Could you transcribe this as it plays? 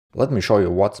Let me show you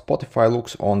what Spotify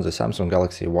looks on the Samsung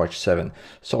Galaxy Watch 7.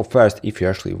 So first, if you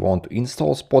actually want to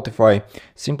install Spotify,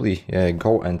 simply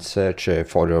go and search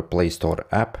for your Play Store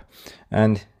app,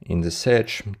 and in the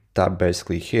search tab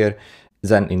basically here,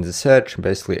 then in the search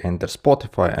basically enter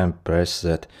Spotify and press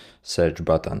that search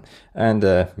button, and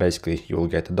basically you will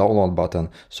get a download button,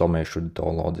 so make sure to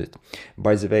download it.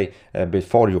 By the way,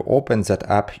 before you open that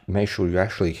app, make sure you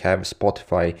actually have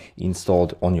Spotify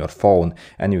installed on your phone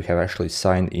and you have actually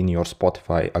signed in your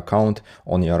Spotify account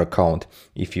on your account.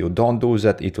 If you don't do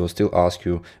that, it will still ask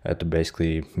you to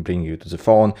basically bring you to the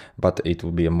phone, but it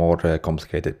will be a more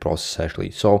complicated process actually.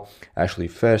 So actually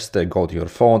first go to your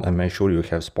phone and make sure you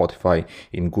have Spotify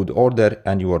in good order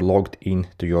and you are logged in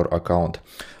to your account.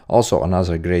 Also,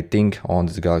 another great thing on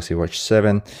this Galaxy Watch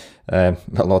 7, a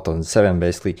lot on 7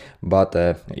 basically, but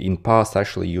in past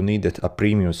actually you needed a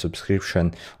premium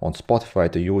subscription on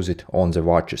Spotify to use it on the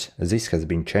watches. This has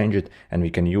been changed and we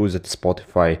can use it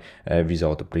Spotify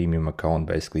without a premium account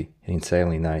basically.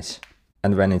 Insanely nice.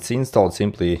 And when it's installed,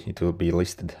 simply it will be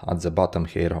listed at the bottom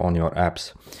here on your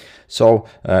apps. So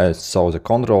the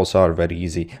controls are very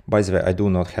easy. By the way, I do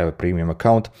not have a premium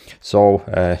account, so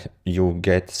you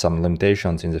get some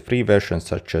limitations in the free version,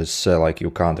 such as like you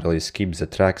can't really skip the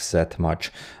tracks that much.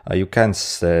 You can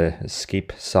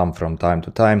skip some from time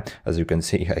to time. As you can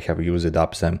see, I have used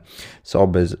up them. So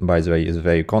by the way, is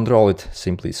way you control it,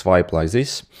 simply swipe like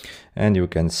this, and you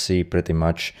can see pretty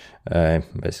much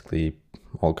basically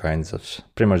all kinds of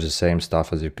pretty much the same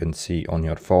stuff as you can see on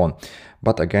your phone.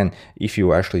 But again, if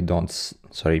you actually don't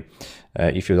see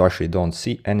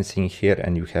anything here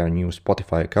and you have a new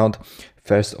Spotify account,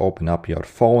 first open up your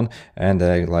phone and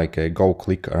go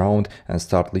click around and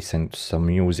start listening to some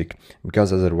music,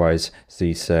 because otherwise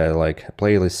these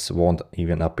playlists won't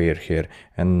even appear here,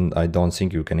 and I don't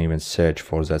think you can even search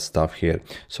for that stuff here.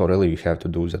 So really you have to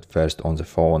do that first on the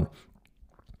phone.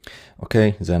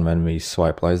 Okay, then when we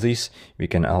swipe like this, we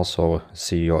can also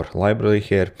see your library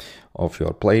here of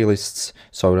your playlists.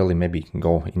 So really maybe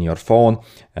go in your phone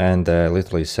and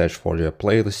literally search for your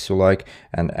playlists you like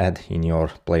and add in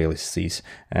your playlists,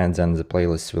 and then the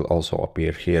playlists will also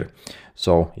appear here.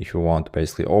 So if you want to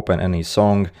basically open any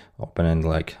song, open it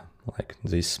like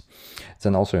this,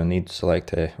 then also you need to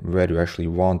select where you actually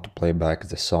want to play back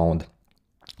the sound.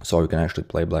 So you can actually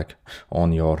play back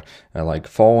on your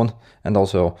phone, and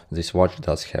also this watch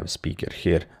does have a speaker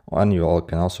here, and you all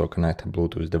can also connect a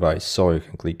Bluetooth device. So you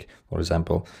can click, for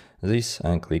example, this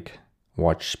and click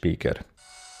watch speaker.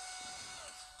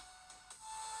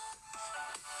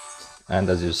 And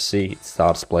as you see, it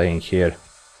starts playing here.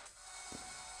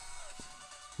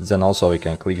 Then also we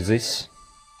can click this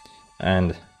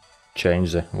and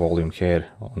change the volume here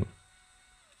on.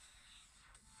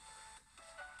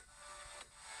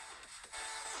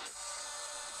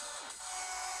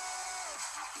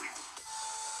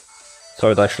 So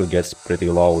it actually gets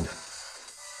pretty loud.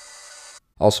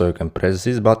 Also you can press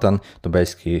this button to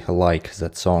basically like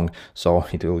that song, so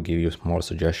it will give you more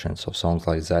suggestions of songs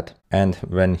like that. And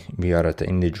when we are at the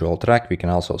individual track, we can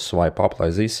also swipe up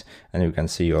like this and you can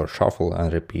see your shuffle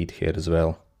and repeat here as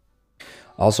well.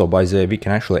 Also, by the way, we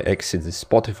can actually exit the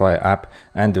Spotify app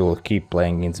and it will keep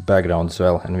playing in the background as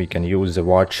well, and we can use the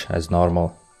watch as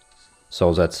normal.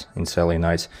 So that's insanely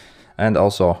nice. And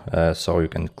also, so you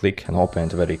can click and open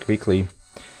it very quickly.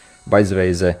 By the way,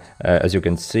 as you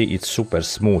can see, it's super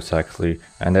smooth actually,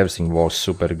 and everything works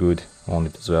super good on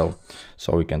it as well.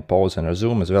 So we can pause and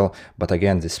resume as well. But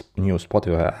again, this new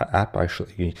Spotify app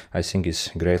actually, I think,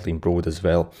 is greatly improved as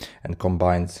well, and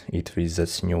combines it with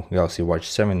this new Galaxy Watch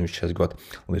 7, which has got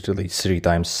literally 3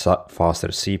 times faster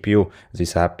CPU.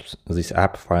 This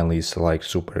app finally is like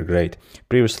super great.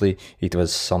 Previously, it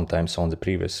was sometimes on the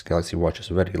previous Galaxy Watches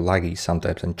very laggy,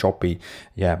 sometimes and choppy.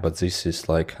 Yeah, but this is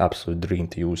like absolute dream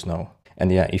to use now.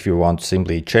 And yeah, if you want to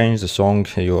simply change the song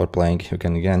you are playing, you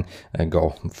can again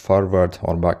go forward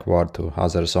or backward to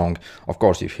other song. Of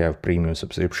course, if you have premium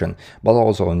subscription, but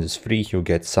also in this free you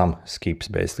get some skips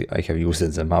basically. I have used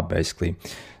them up basically.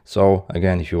 So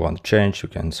again, if you want to change, you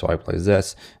can swipe like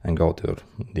this and go to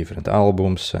different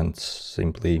albums and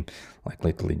simply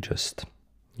literally just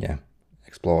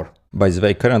explore. By the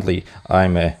way, currently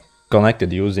I'm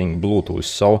connected using Bluetooth,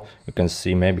 so you can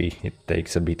see maybe it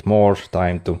takes a bit more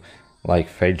time to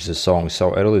fetch the song.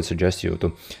 So I really suggest you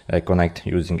to connect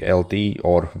using LTE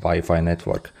or Wi-Fi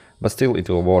network, but still it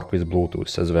will work with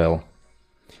Bluetooth as well.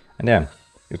 And yeah,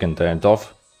 you can turn it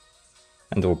off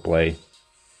and it will play.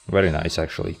 Very nice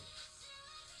actually.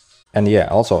 And yeah,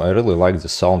 also I really like the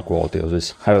sound quality of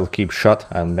this. I will keep shut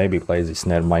and maybe play this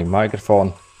near my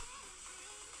microphone.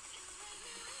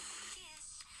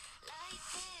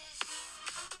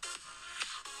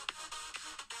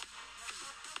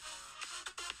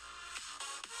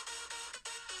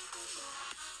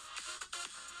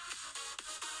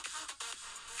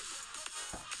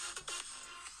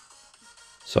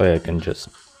 So yeah, you can just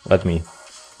let me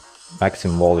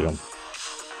maximum volume.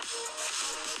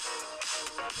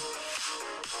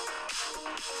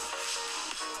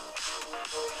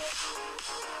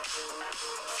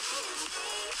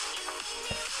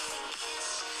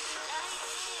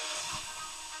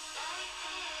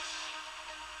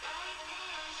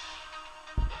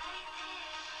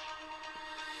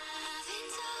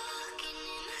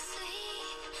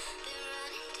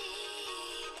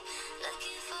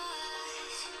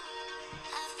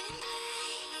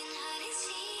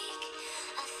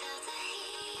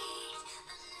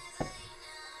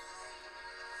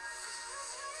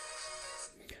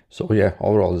 So yeah,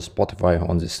 overall the Spotify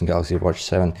on this Galaxy Watch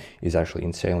 7 is actually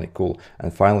insanely cool.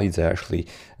 And finally, they actually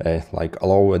like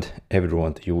allowed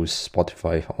everyone to use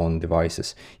Spotify on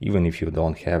devices, even if you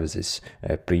don't have this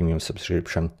premium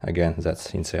subscription. Again,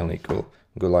 that's insanely cool.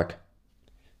 Good luck.